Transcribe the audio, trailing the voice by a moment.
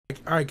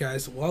Alright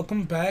guys,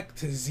 welcome back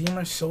to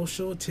Zemer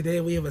Social.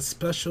 Today we have a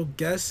special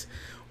guest.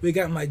 We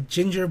got my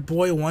ginger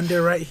boy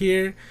wonder right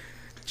here,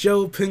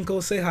 Joe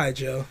Pinkle. Say hi,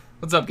 Joe.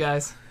 What's up,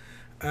 guys?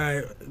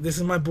 Alright, this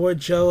is my boy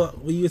Joe.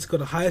 We used to go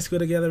to high school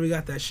together. We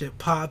got that shit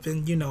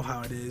popping. You know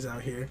how it is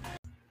out here.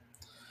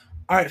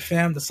 Alright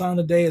fam, the song of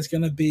the day is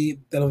going to be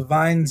The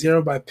Divine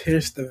Zero by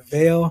Pierce the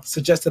Veil,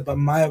 suggested by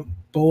my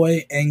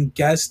boy and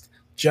guest,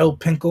 Joe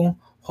Pinkle.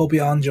 Hope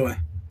y'all enjoy.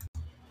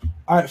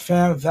 Alright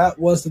fam, that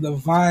was The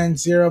Divine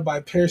Zero by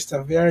Pierce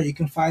the Veil. You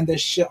can find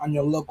this shit on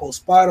your local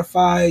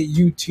Spotify,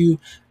 YouTube,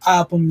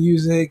 Apple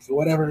Music,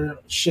 whatever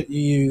shit you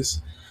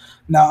use.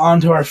 Now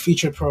on to our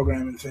featured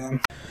programming,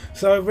 fam.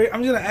 So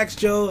I'm gonna ask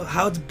Joe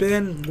how it's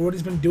been, what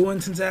he's been doing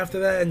since after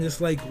that, and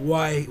just like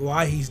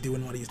why he's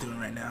doing what he's doing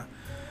right now.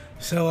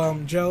 So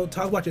Joe,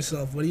 talk about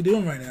yourself. What are you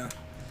doing right now?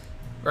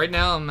 Right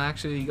now, I'm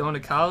actually going to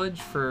college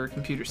for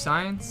computer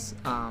science.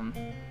 I'm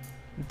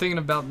thinking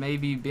about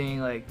maybe being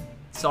like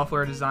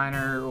software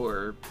designer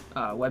or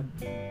web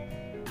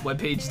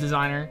page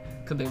designer.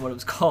 Couldn't think of what it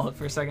was called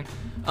for a second.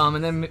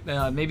 And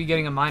then maybe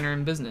getting a minor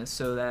in business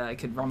so that I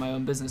could run my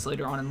own business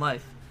later on in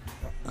life.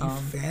 You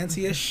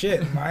fancy as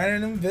shit, minor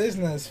in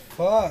business.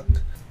 Fuck.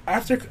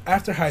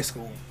 After high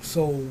school,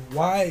 so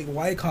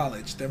why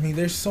college? I mean,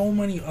 there's so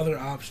many other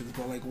options,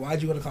 but like,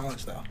 why'd you go to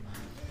college though?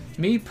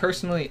 Me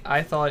personally,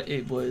 I thought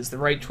it was the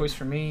right choice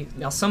for me.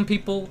 Now, some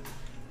people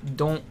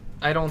don't.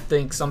 I don't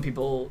think some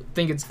people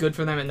think it's good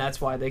for them, and that's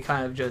why they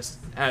kind of just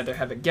either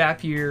have a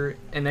gap year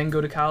and then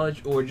go to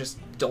college, or just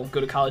don't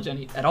go to college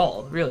at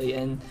all, really.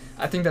 And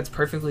I think that's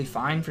perfectly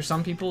fine for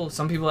some people.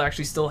 Some people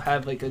actually still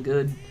have like a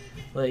good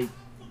like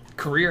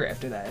career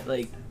after that.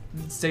 Like,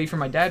 say for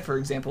my dad, for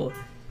example,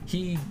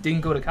 he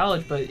didn't go to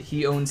college, but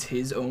he owns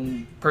his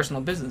own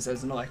personal business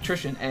as an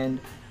electrician, and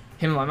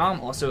him and my mom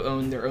also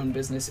own their own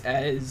business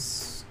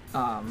as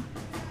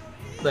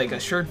like a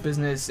shirt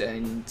business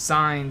and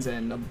signs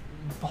and a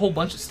whole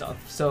bunch of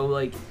stuff. So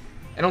like,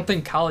 I don't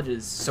think college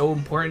is so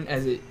important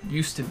as it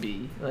used to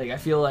be. Like, I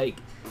feel like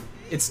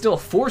it's still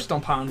forced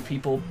upon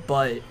people,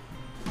 but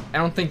I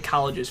don't think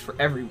college is for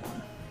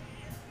everyone.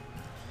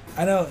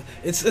 I know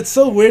it's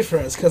so weird for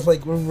us because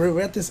like when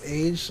we're at this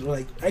age,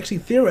 like actually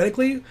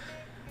theoretically,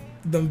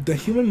 the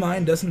human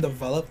mind doesn't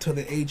develop till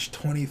the age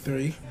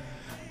 23.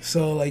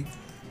 So like,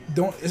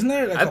 isn't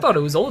there? Like I thought it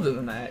was older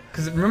than that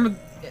because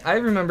I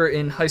remember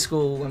in high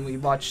school when we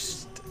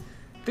watched.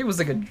 I think it was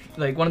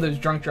like one of those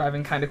drunk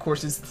driving kind of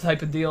courses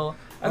type of deal.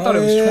 I thought it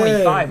was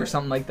 25 or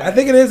something like that. I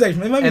think it is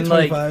actually. It might be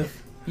 25. Like,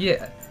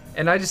 yeah,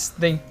 and I just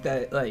think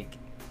that like,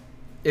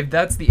 if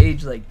that's the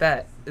age like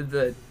that,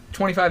 the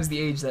 25 is the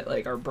age that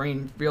like our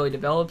brain really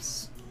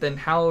develops. Then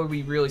how are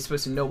we really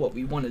supposed to know what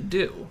we want to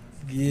do?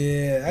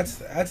 Yeah,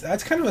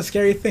 that's kind of a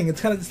scary thing.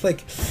 It's kind of just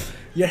like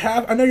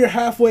I know you're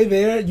halfway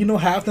there. You know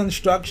half the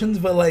instructions,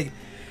 but like,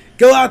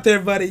 go out there,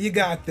 buddy. You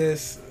got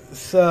this.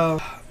 So.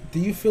 Do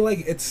you feel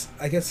like it's,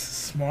 I guess,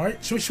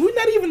 smart? Should we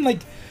not even,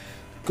 like,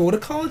 go to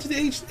college at the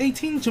age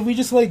 18? Should we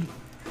just, like,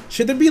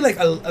 should there be, like,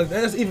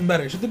 that's even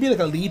better. Should there be, like,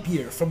 a leap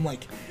year from,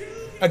 like,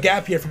 a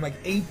gap year from, like,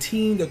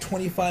 18 to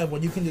 25 where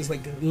you can just,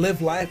 like,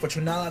 live life, but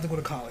you're not allowed to go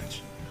to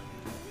college?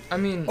 I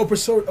mean... Or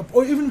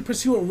even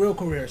pursue a real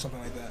career or something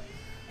like that.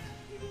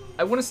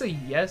 I want to say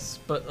yes,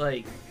 but,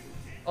 like,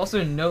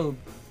 also no,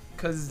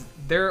 because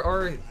there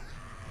are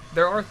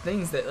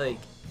things that, like,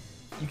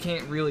 you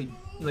can't really...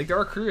 Like, there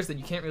are careers that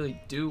you can't really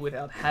do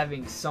without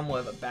having somewhat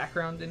of a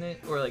background in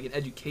it, or, like, an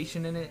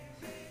education in it.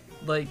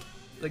 Like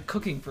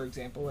cooking, for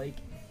example. Like,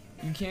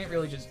 you can't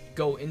really just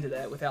go into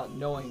that without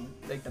knowing,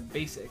 like, the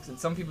basics. And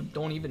some people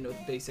don't even know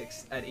the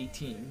basics at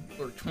 18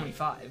 or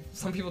 25.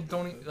 Some people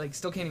don't, like,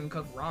 still can't even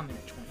cook ramen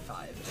at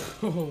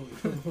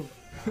 25.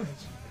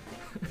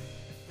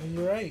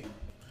 You're right.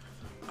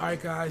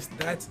 Alright, guys,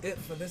 that's it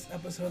for this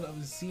episode of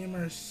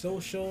Zemer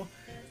Social.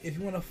 If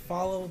you want to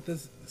follow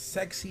this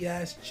sexy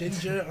ass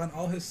ginger on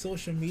all his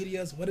social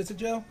medias, what is it,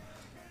 Joe?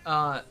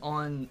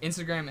 On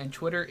Instagram and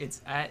Twitter,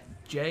 it's at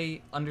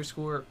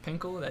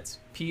 @J_Pinkle. That's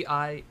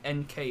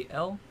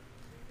PINKL.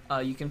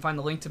 You can find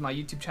the link to my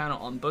YouTube channel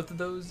on both of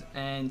those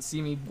and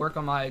see me work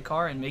on my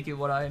car and make it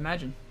what I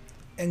imagine.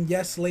 And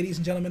yes, ladies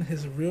and gentlemen,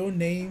 his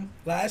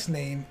last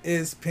name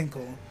is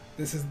Pinkle.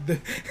 This is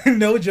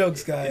no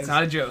jokes, guys. It's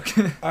not a joke.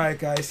 Alright,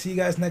 guys. See you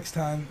guys next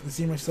time.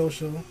 Zemer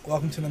Social.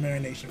 Welcome to the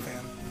Marination,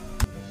 fam.